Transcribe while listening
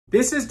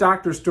This is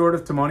Dr. Stewart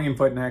of Timonian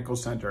Foot and Ankle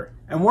Center,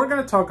 and we're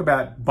going to talk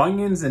about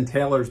bunions and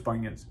Taylor's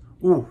bunions.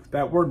 Ooh,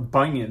 that word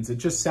bunions, it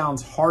just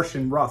sounds harsh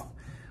and rough.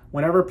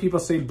 Whenever people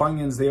say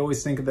bunions, they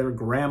always think of their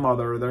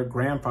grandmother or their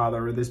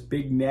grandfather or this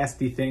big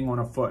nasty thing on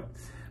a foot.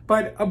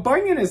 But a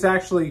bunion is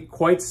actually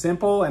quite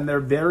simple and they're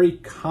very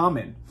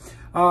common.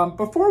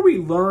 Before we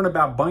learn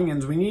about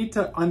bunions, we need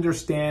to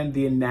understand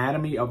the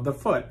anatomy of the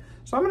foot.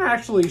 So I'm going to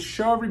actually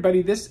show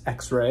everybody this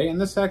x-ray, and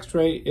this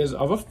x-ray is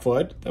of a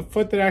foot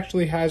that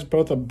actually has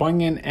both a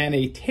bunion and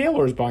a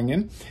Taylor's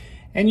bunion.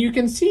 And you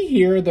can see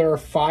here there are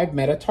 5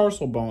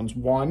 metatarsal bones,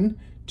 1,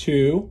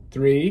 2,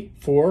 3,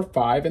 4,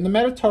 5, and the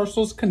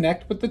metatarsals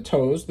connect with the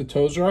toes. The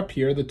toes are up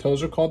here. The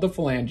toes are called the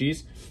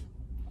phalanges.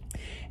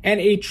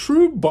 And a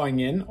true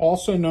bunion,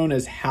 also known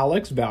as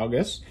hallux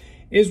valgus,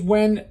 is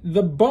when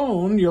the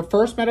bone, your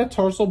first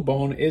metatarsal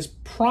bone, is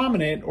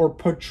prominent or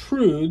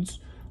protrudes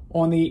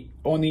on the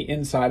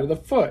inside of the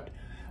foot.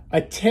 A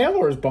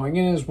Taylor's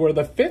bunion is where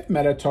the 5th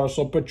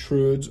metatarsal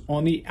protrudes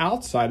on the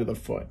outside of the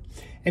foot.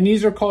 And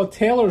these are called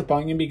Taylor's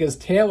bunion because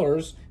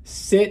Taylors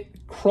sit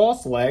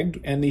cross-legged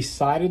and the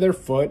side of their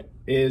foot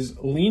is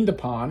leaned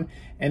upon,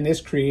 and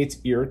this creates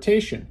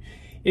irritation.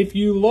 If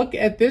you look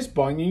at this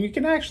bunion, you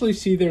can actually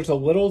see there's a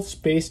little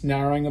space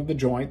narrowing of the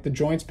joint. The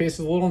joint space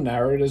is a little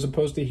narrowed as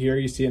opposed to here.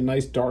 You see a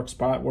nice dark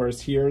spot,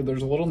 whereas here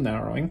there's a little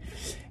narrowing.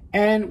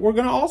 And we're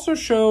going to also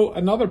show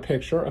another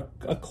picture,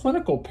 a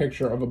clinical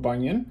picture of a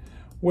bunion,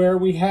 where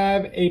we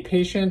have a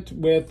patient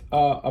with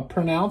a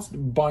pronounced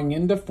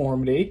bunion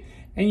deformity,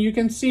 and you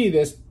can see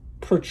this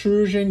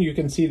protrusion, you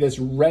can see this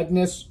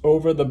redness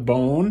over the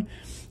bone,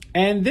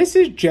 and this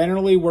is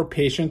generally where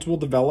patients will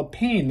develop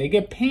pain. They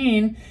get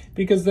pain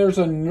because there's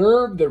a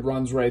nerve that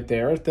runs right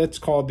there that's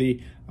called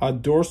the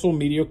dorsal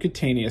medial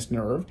cutaneous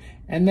nerve,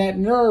 and that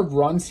nerve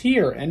runs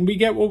here, and we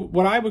get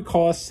what I would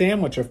call a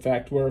sandwich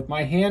effect, where if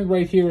my hand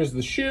right here is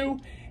the shoe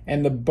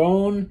and the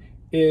bone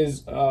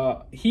is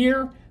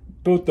here,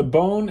 both the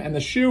bone and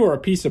the shoe are a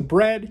piece of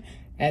bread,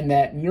 and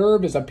that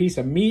nerve is a piece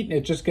of meat, and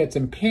it just gets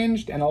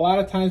impinged, and a lot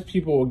of times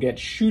people will get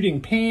shooting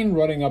pain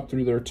running up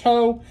through their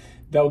toe.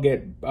 They'll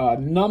get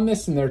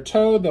numbness in their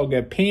toe, they'll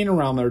get pain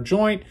around their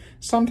joint.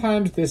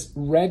 Sometimes this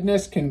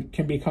redness can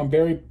become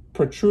very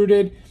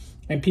protruded,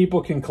 and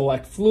people can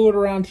collect fluid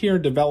around here,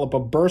 develop a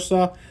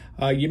bursa.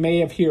 You may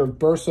have heard of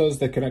bursas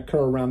that can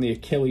occur around the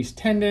Achilles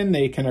tendon.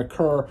 They can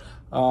occur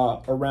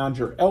around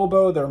your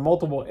elbow. There are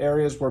multiple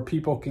areas where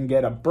people can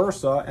get a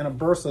bursa, and a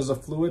bursa is a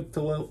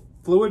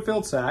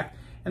fluid-filled sac,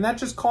 and that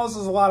just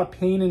causes a lot of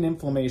pain and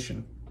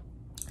inflammation.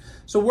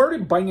 So where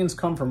do bunions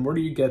come from? Where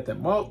do you get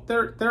them? Well,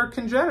 they're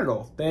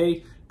congenital.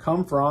 They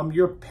come from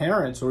your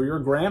parents or your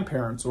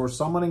grandparents or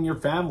someone in your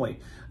family.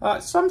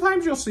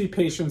 Sometimes you'll see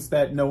patients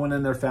that no one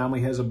in their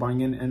family has a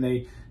bunion and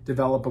they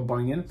develop a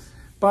bunion.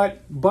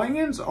 But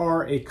bunions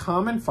are a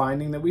common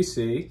finding that we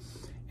see.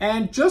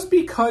 And just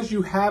because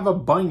you have a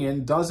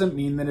bunion doesn't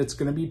mean that it's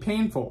going to be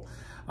painful.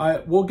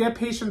 We'll get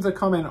patients that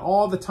come in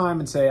all the time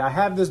and say, I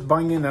have this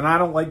bunion and I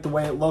don't like the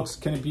way it looks.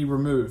 Can it be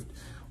removed?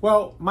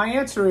 Well, my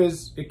answer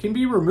is it can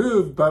be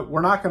removed, but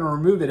we're not going to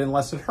remove it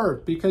unless it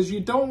hurts, because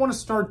you don't want to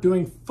start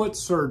doing foot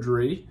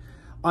surgery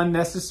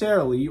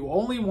unnecessarily. You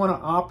only want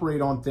to operate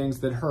on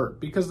things that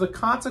hurt, because the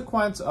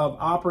consequence of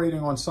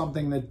operating on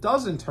something that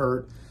doesn't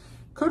hurt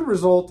could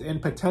result in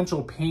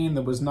potential pain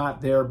that was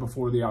not there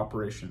before the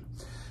operation.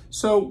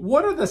 So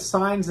what are the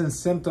signs and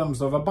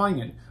symptoms of a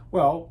bunion?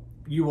 Well,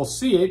 you will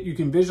see it. You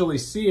can visually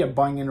see a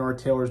bunion or a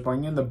Taylor's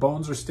bunion. The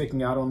bones are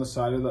sticking out on the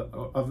side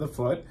of the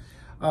foot.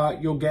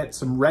 You'll get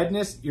some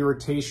redness,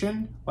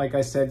 irritation, like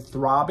I said,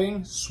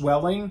 throbbing,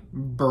 swelling,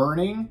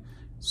 burning.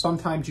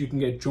 Sometimes you can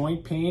get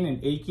joint pain and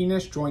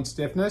achiness, joint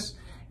stiffness,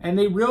 and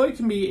they really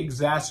can be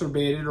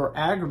exacerbated or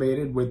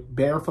aggravated with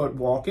barefoot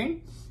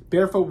walking.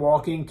 Barefoot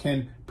walking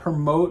can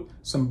promote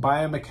some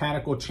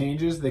biomechanical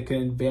changes that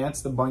can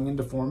advance the bunion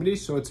deformity,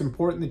 so it's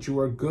important that you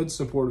wear good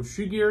supportive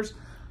shoe gears.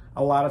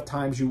 A lot of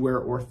times you wear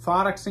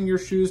orthotics in your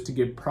shoes to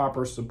give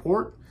proper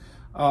support.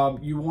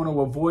 You want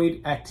to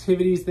avoid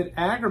activities that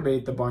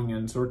aggravate the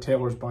bunions or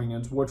Taylor's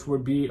bunions, which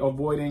would be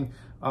avoiding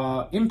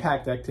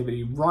impact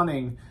activity,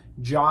 running,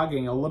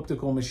 jogging,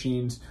 elliptical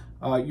machines.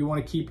 You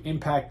want to keep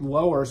impact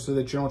lower so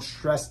that you don't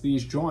stress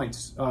these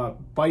joints.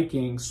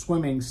 Biking,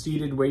 swimming,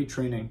 seated weight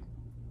training.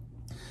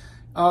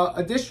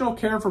 Additional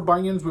care for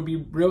bunions would be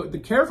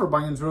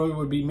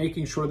would be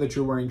making sure that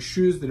you're wearing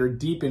shoes that are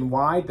deep and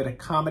wide that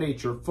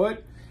accommodate your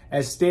foot.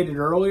 As stated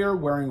earlier,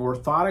 wearing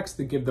orthotics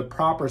that give the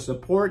proper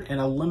support and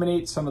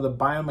eliminate some of the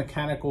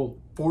biomechanical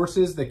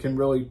forces that can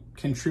really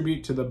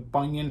contribute to the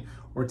bunion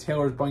or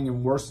Taylor's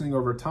bunion worsening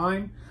over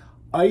time.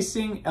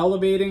 Icing,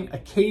 elevating,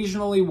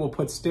 occasionally we'll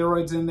put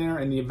steroids in there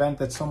in the event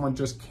that someone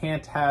just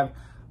can't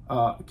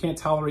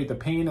tolerate the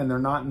pain and they're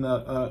not in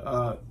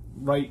the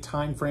right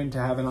time frame to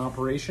have an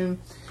operation.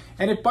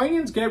 And if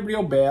bunions get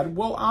real bad,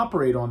 we'll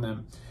operate on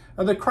them.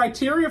 The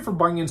criteria for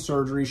bunion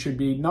surgery should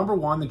be, number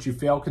 1, that you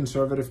fail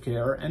conservative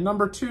care, and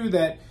number 2,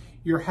 that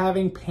you're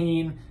having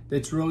pain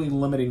that's really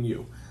limiting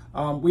you.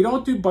 We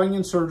don't do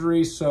bunion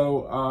surgery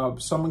so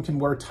someone can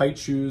wear tight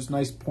shoes,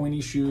 nice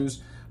pointy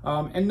shoes.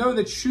 And know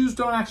that shoes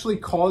don't actually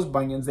cause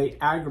bunions, they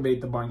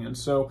aggravate the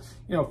bunions. So,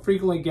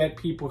 frequently get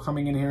people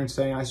coming in here and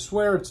saying, I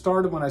swear it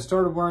started when I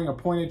started wearing a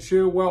pointed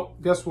shoe. Well,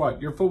 guess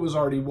what? Your foot was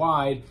already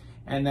wide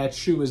and that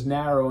shoe was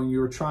narrow and you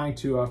were trying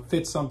to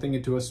fit something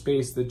into a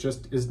space that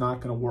just is not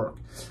gonna work.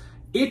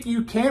 If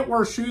you can't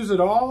wear shoes at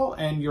all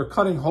and you're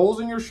cutting holes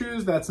in your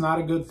shoes, that's not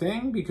a good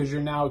thing because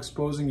you're now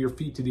exposing your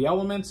feet to the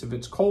elements. If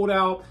it's cold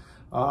out,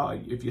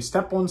 if you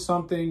step on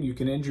something, you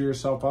can injure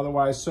yourself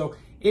otherwise. So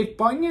if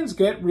bunions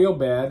get real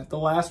bad, the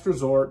last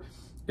resort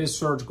is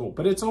surgical,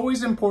 but it's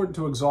always important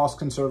to exhaust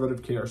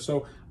conservative care.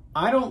 So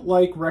I don't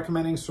like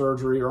recommending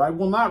surgery, or I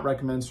will not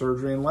recommend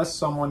surgery unless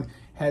someone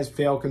has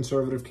failed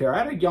conservative care. I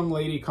had a young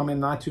lady come in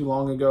not too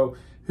long ago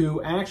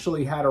who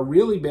actually had a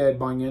really bad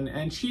bunion,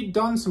 and she'd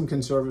done some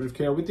conservative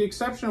care with the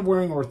exception of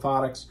wearing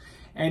orthotics.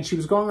 And she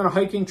was going on a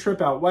hiking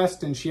trip out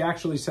west, and she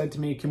actually said to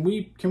me, can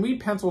we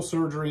pencil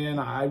surgery in?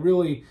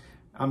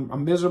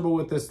 I'm miserable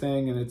with this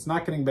thing and it's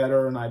not getting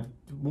better, and I've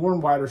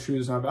worn wider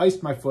shoes and I've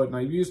iced my foot and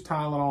I've used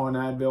Tylenol and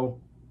Advil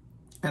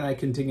and I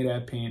continue to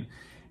have pain.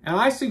 And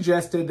I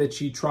suggested that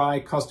she try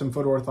custom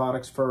foot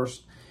orthotics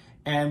first.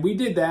 And we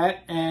did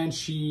that, and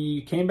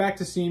she came back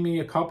to see me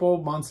a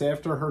couple months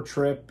after her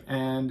trip,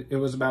 and it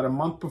was about a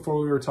month before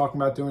we were talking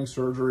about doing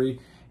surgery.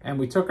 And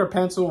we took her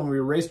pencil and we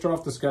erased her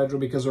off the schedule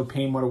because her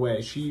pain went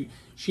away. She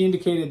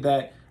indicated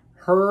that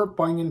her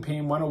bunion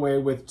pain went away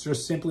with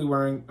just simply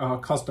wearing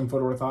custom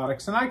foot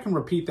orthotics. And I can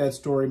repeat that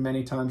story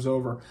many times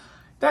over.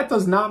 That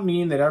does not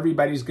mean that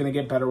everybody's going to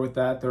get better with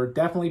that. There are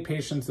definitely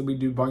patients that we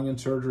do bunion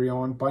surgery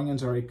on.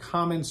 Bunions are a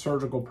common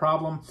surgical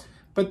problem.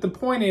 But the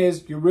point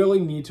is, you really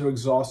need to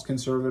exhaust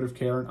conservative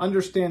care and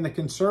understand that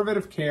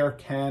conservative care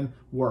can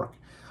work.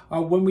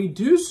 When we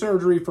do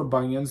surgery for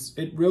bunions,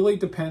 it really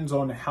depends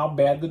on how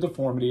bad the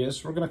deformity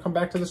is. We're going to come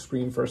back to the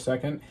screen for a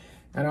second,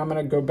 and I'm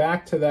going to go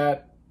back to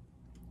that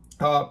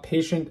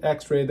patient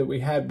x-ray that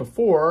we had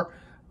before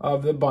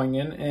of the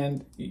bunion,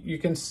 and you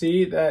can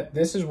see that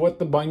this is what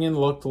the bunion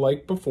looked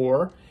like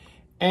before.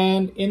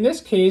 And in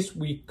this case,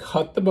 we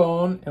cut the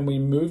bone and we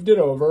moved it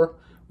over.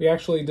 We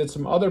actually did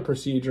some other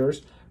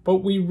procedures, but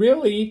we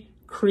really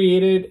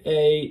created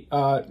a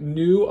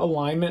new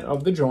alignment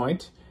of the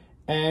joint,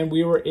 and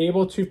we were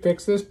able to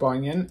fix this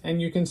bunion.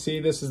 And you can see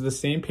this is the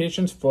same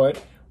patient's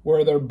foot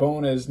where their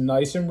bone is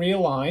nice and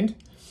realigned.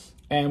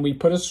 And we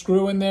put a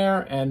screw in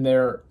there and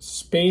their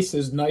space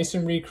is nice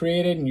and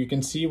recreated. And you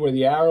can see where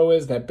the arrow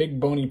is, that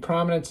big bony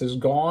prominence is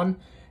gone.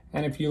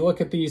 And if you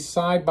look at these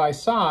side by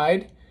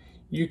side,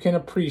 you can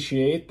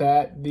appreciate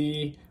that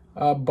the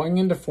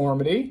bunion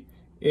deformity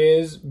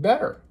is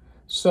better.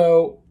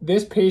 So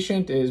this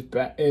patient is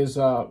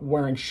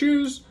wearing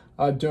shoes,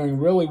 doing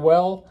really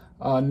well,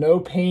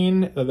 no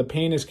pain. The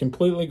pain is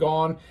completely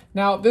gone.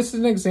 Now, this is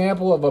an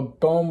example of a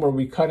bone where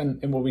we cut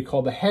in what we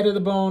call the head of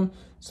the bone.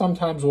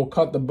 Sometimes we'll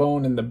cut the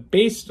bone in the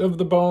base of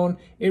the bone.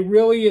 It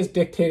really is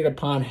dictated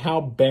upon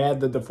how bad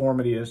the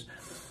deformity is.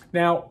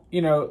 Now,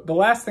 the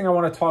last thing I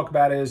want to talk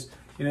about is,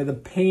 the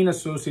pain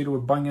associated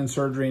with bunion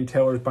surgery and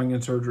Taylor's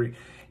bunion surgery.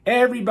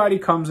 Everybody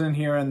comes in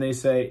here and they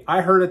say,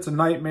 I heard it's a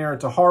nightmare,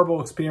 it's a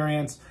horrible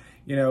experience,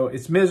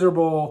 it's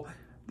miserable.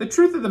 The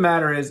truth of the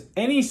matter is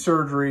any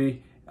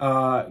surgery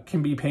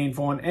can be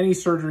painful and any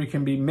surgery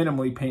can be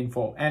minimally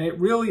painful. And it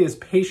really is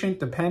patient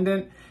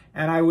dependent.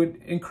 And I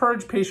would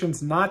encourage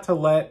patients not to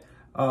let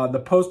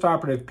the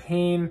postoperative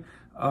pain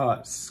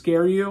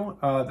scare you.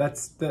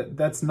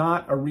 That's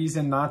not a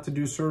reason not to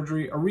do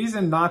surgery. A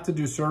reason not to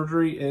do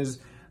surgery is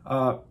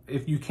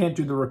if you can't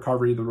do the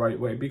recovery the right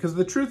way. Because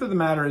the truth of the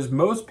matter is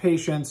most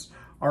patients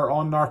are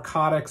on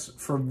narcotics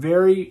for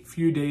very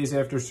few days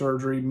after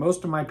surgery.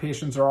 Most of my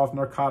patients are off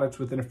narcotics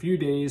within a few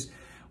days.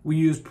 We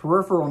use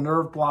peripheral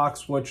nerve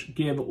blocks, which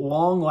give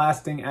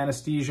long-lasting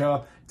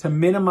anesthesia to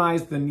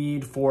minimize the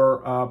need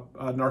for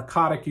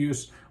narcotic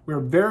use. We're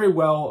very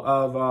well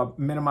of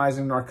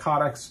minimizing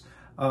narcotics,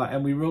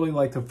 and we really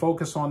like to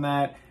focus on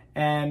that.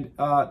 And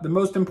the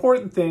most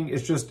important thing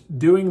is just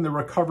doing the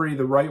recovery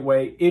the right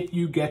way if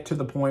you get to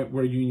the point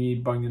where you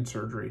need bunion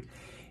surgery.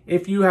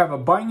 If you have a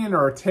bunion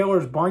or a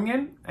Taylor's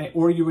bunion,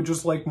 or you would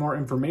just like more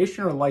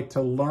information or like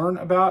to learn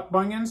about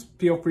bunions,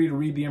 feel free to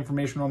read the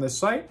information on this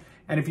site.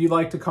 And if you'd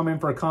like to come in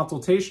for a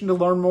consultation to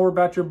learn more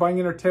about your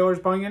bunion or Taylor's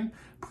bunion,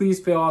 please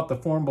fill out the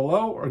form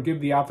below or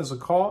give the office a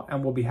call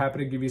and we'll be happy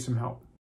to give you some help.